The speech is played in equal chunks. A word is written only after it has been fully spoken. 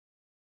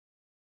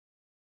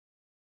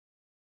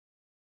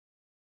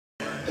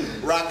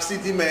Rock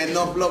City, man.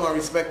 Enough love and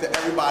respect to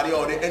everybody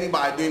out there.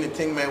 Anybody doing the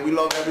thing, man. We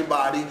love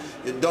everybody.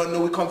 You don't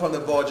know we come from the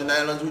Virgin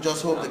Islands. We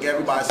just hope to get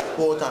everybody's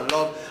support and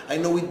love. I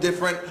know we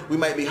different. We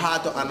might be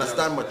hard to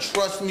understand, but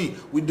trust me,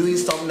 we're doing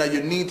something that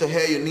you need to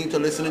hear, you need to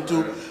listen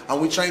to, and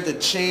we're trying to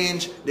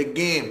change the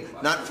game.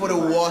 Not for the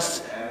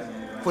worse,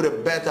 for the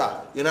better.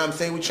 You know what I'm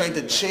saying? We're trying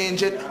to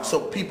change it so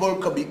people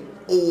could be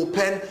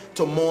open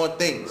to more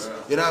things.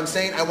 You know what I'm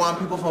saying? I want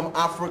people from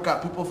Africa,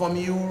 people from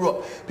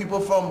Europe, people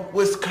from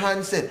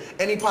Wisconsin,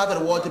 any part of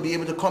the world to be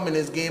able to come in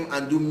this game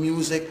and do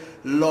music,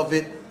 love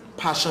it,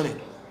 passionate.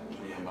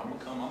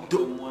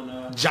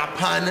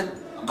 Japan,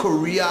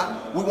 Korea,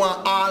 we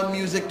want all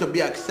music to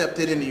be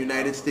accepted in the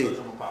United States.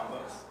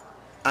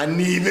 And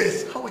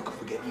Nevis, how we could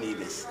forget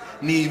Nevis?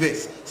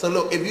 Nevis. So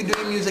look, if you're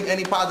doing music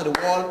any part of the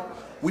world,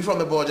 we from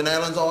the Virgin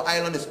Islands, our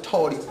island is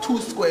 32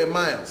 square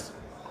miles.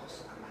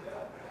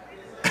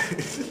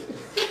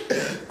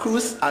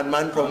 Cruise and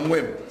man from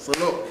Wim. So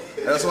look,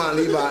 I just want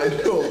to leave I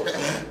know.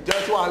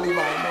 Just want to leave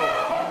I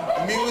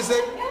know.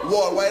 Music,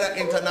 worldwide and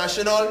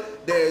international.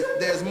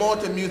 There's more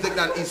to music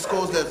than East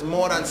Coast. There's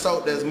more than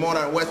South. There's more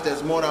than West.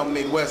 There's more than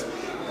Midwest.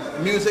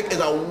 Music is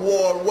a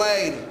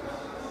worldwide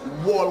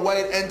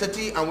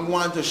entity, and we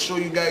want to show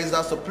you guys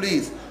that. So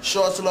please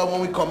show us love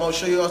when we come out.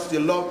 Show us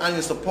your love and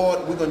your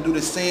support. We're gonna do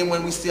the same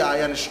when we see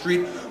I on the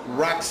street.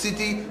 Rock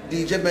City,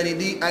 DJ Benny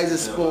D, I is a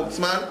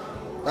spokesman.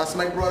 That's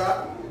my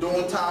brother.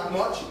 Don't talk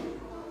much.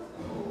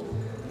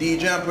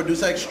 DJ and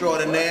producer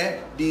extraordinaire,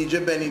 DJ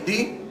Benny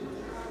D.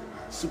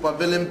 Super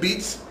Villain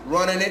Beats,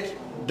 running it,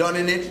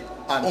 dunning it,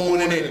 and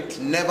owning it,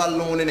 never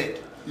loaning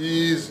it.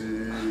 Easy.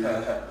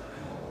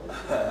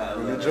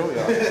 Willie Joe,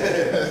 y'all.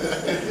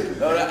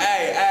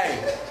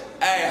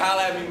 Hey,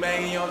 holla at me,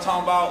 man. You know what I'm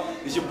talking about?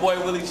 It's your boy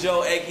Willie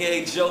Joe,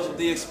 aka Joseph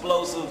the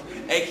Explosive,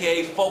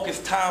 aka Focus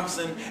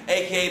Thompson,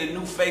 aka the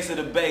new face of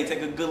the Bay.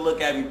 Take a good look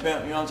at me,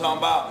 pimp. You know what I'm talking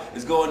about?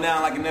 It's going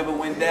down like it never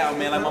went down,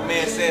 man. Like my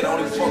man said, I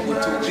only fuck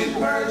with two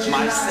people.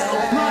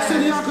 Myself. Rock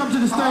City, y'all come to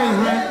the stage,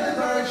 man.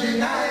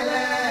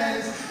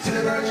 To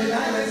the Virgin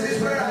Islands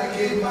is where I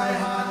give my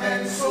heart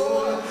and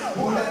soul.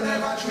 Would I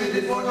never trade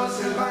it for no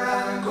silver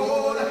and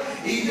gold?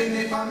 Even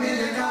if a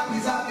million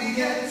copies I be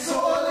get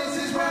sold, this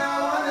is where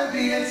I wanna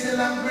be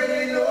until I'm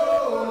growing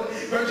old.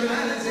 Virgin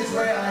Islands is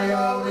where I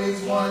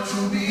always want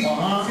to be.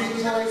 St.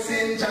 Louis,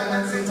 St. John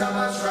and St.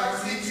 Thomas, Rock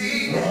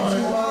City.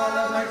 To all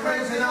of my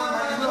friends and all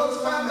my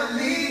close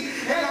family,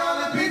 and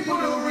all the people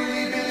who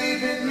really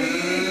believe in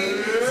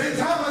me. St.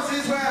 Thomas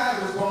is where I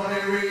was born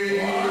and raised,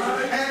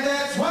 and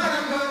that's why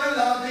I'm gonna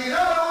love it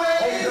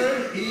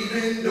always.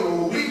 Even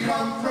though we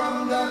come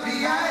from the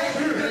VI,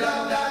 the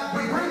love that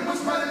we bring was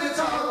spreading it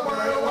all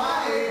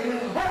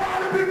worldwide. But all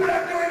the people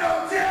that do it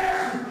out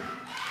there,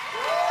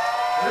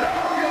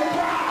 love your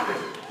body.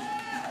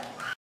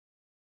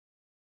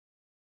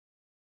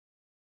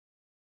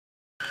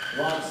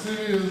 Rock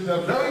City is the...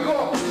 There we go.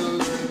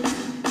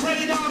 Break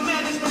it down,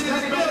 man. This man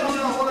is built.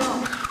 Hold on.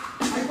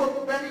 I put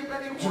Benny,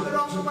 hold it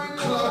on to my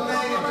club.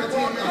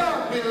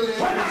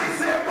 When I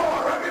say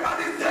more,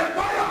 everybody say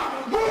fire.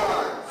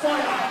 More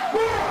fire.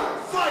 More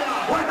fire.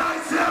 When I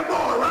say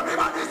more,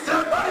 everybody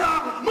say fire.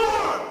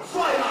 More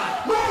fire.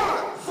 More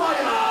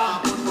fire.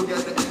 Don't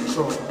forget the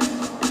intro.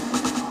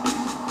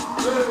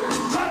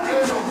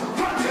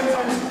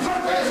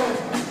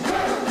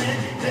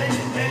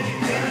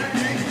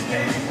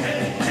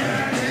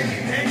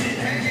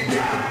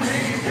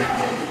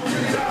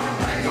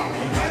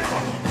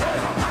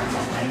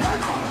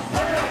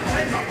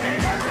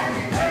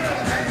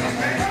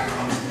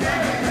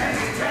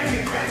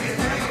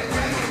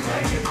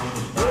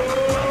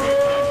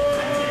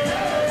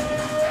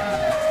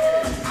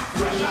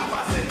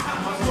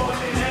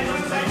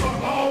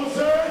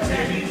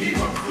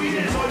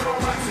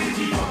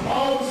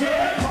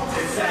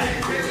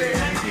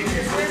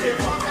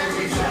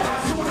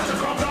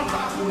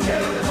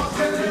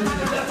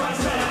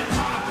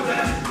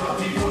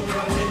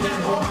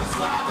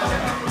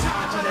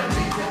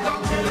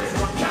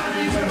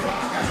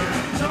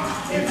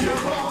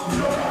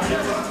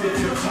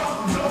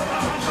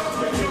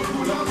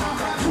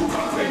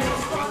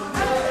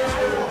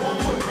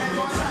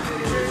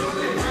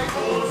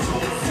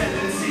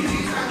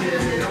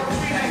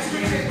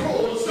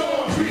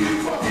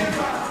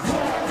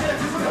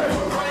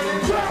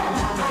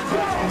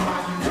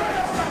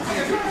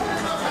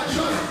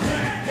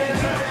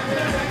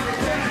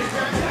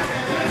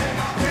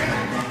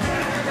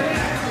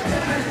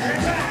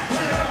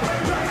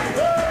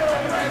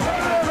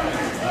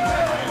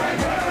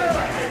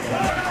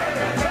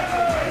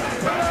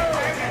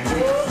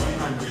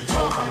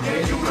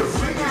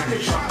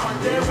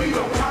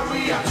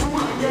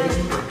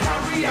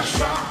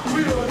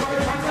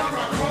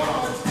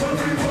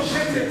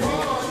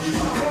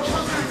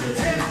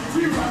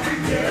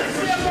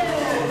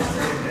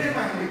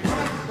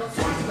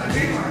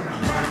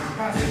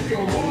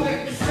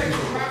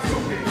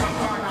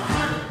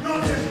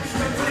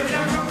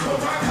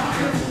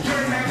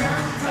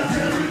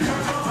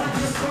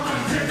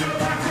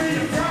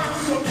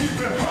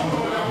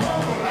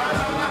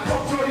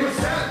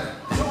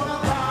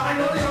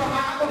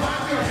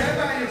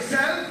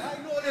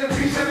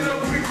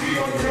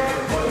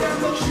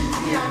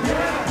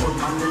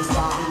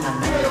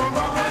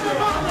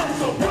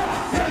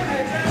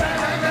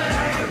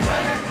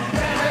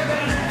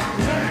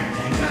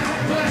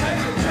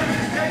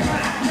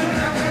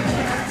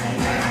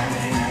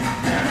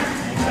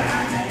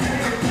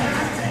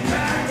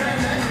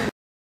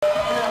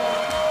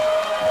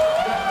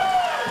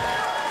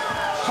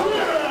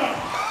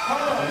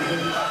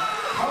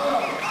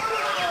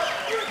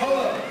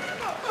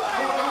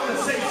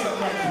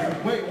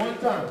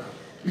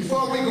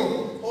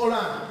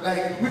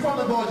 Like, we from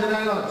the Virgin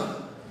Islands,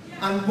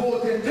 and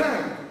voting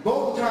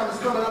time is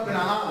coming up in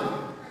our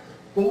island.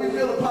 But we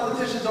feel the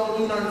politicians don't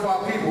do nothing for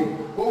our people.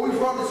 Where we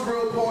from is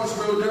real poor, it's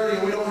real dirty,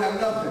 and we don't have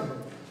nothing.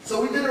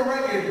 So we did a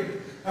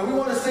record, and we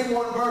want to sing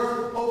one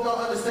verse. Hope y'all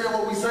understand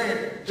what we're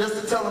saying,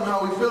 just to tell them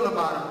how we feel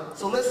about it.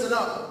 So listen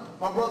up.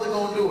 My brother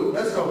gonna do it.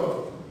 Let's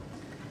go.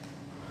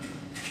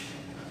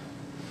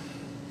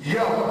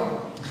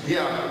 Yo.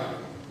 Yeah.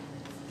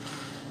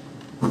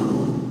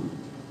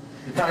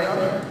 You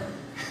tired?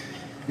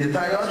 You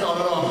tired? Start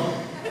it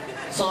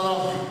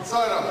off.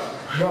 Start it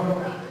off. Yo.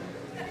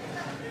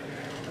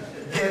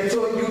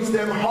 Ghetto youths,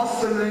 them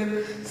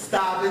hustling,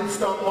 starving,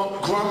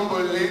 stomach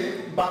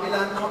grumbling.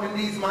 Babylon coming,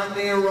 these man,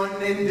 they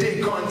running,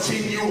 they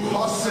continue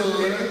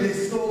hustling. They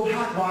so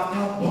hot,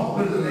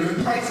 water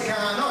bubbling. Price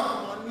gone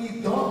up,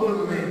 money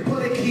doubling.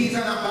 Put the keys in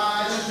a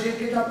badge,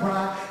 take it a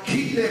pride,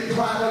 keep the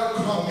product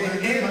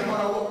coming in. I'm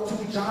gonna walk to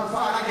John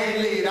 5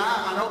 again later.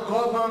 I know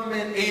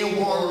government ain't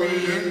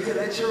worrying. Till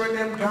that cheering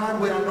them gone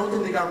without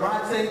nothing, they got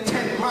rides and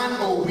 10 grand,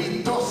 oh,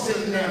 we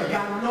dusting them.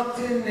 Got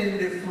nothing in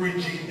the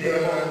fridge, they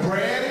got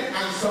bread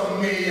and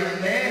some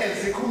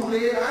mayonnaise, the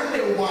Kool-Aid and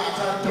the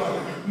water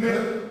done.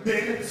 Milk,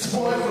 then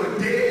spoil for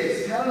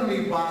days. Tell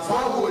me, boss,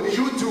 what would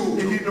you do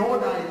if you know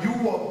that you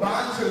were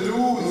bound to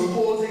lose?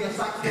 Supposing your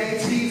socks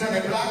get teeth and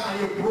you're black and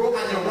you're broke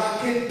and you're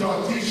rocking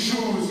dirty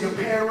shoes. Your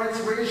parents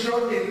raised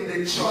you in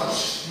the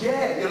church.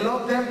 Yeah, you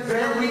love them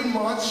very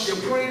much. You're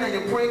praying and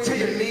you're praying till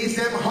your knees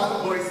them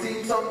hot. Boy,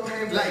 seem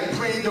sometimes like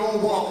praying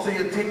don't walk. So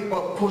you think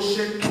about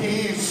pushing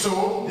keys.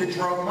 So the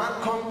drug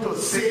man come to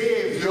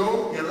save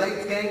you. Your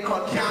lights getting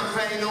cut, can't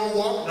find no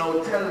walk.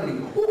 Now tell me,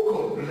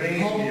 who could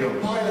blame you?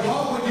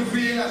 How would you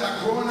feel as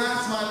a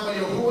grown-ass man but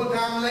your whole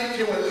damn life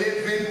you were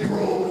living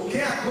broke?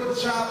 Get a good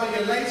job but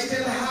your life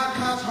still hard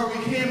cause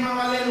Hurricane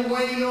Marilyn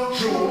Wayne no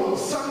joke.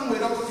 Son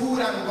without food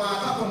and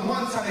water for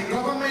months and the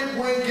government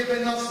weren't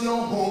giving us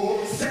no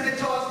hope. Senators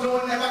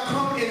don't ever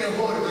come in the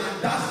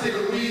hood. That's the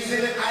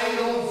reason I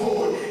don't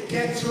vote.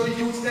 Get your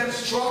youth them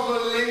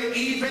struggling,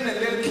 even the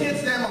little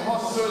kids them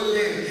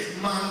hustling.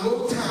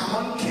 Mango time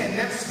on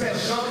Kenneth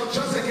special,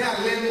 just to get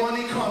a little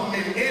money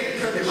coming in.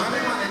 The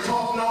man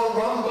talk no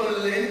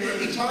rumbling.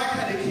 Each other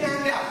cause they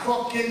can't get a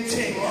fucking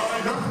thing.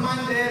 Enough man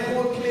dead,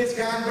 whole place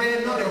gone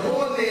red, not the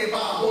whole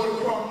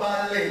neighborhood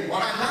crumbling. And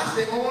that's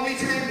the only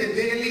time the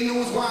Daily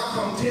News want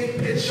come take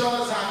pictures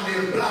and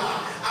they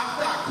block.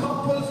 After a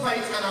couple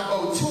fights and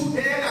about 2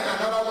 dead and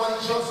another one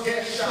just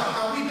get shot.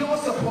 And we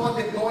don't support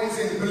the boys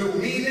in blue,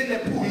 meaning the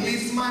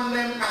policeman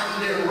them and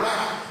the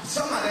rap.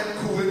 Some of them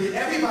cool,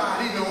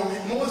 everybody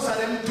know, most of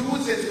them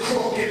dudes is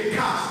crooked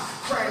cops.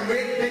 Crime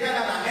rate bigger than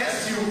an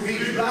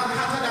SUV, black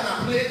hotter than a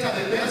plate of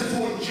the best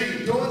food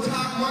drink. Don't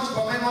talk much,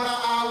 but my mother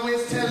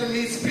always tell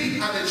me speak,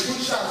 and the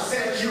truth shall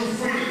set you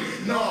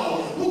free.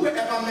 No, who could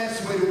ever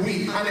mess with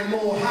we? And the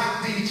more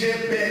hot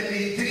DJ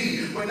Benny D.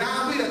 But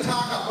now we to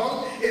talk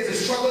about is the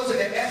struggles of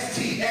the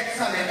STX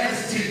and the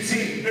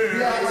STT.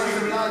 Yeah, it's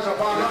the larger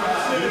part of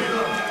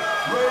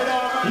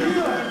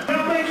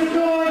Now make the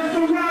noise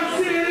for Rock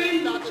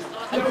City.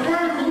 The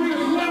first week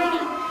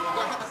left.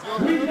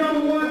 Week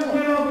number 1,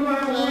 12, we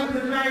got one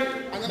tonight.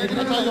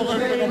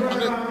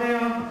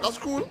 That's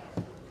cool.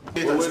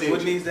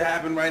 What needs to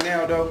happen right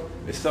now though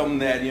is something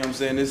that, you know what I'm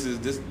saying,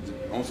 this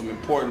on some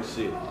important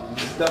shit. The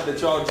stuff that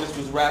y'all just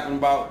was rapping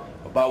about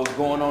what's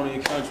going on in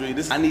your country.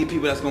 I need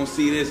people that's gonna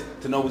see this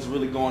to know what's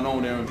really going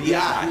on there in VI.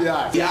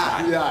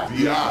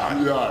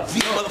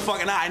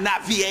 Motherfucking I,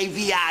 not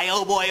VAVI,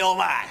 oh boy, oh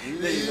my.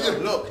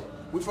 Look,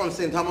 we're from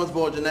St. Thomas,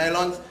 Virgin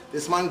Islands.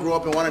 This man grew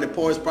up in one of the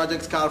poorest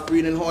projects called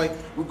Friedenhoy.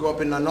 We grew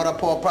up in another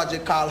poor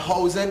project called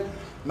Housing.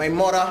 My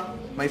mother,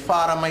 my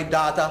father, my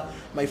daughter,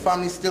 my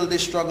family still they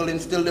struggling,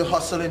 still they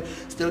hustling,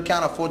 still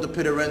can't afford to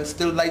pay the rent,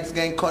 still lights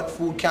getting cut,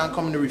 food can't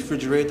come in the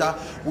refrigerator.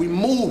 We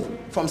moved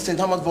from St.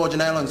 Thomas,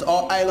 Virgin Islands.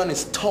 Our island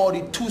is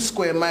 32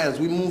 square miles.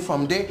 We moved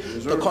from there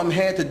to come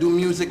here to do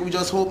music. We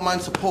just hope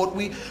man support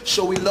we,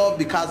 show we love,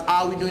 because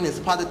all we doing is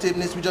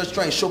positiveness. We just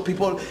try and show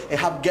people and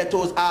have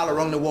ghettos all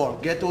around the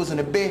world. Ghettos in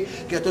the Bay,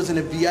 ghettos in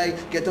the VI,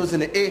 ghettos in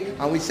the A,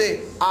 and we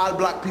say all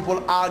black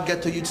people, all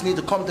ghetto youths need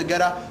to come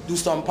together, do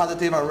something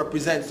positive and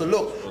represent. So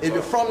look, if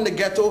you're from the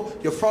ghetto,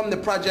 you're from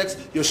the projects,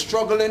 you're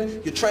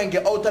struggling, you're trying to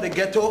get out of the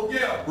ghetto,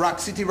 Rock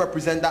City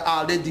represent that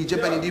all day, DJ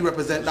Benny D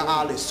represent that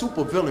all day,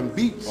 super villain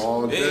beats.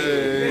 All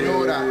day. You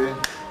know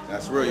that.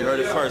 That's real, you heard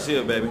it first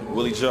here, baby.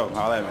 Willie Joe,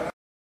 holla at me.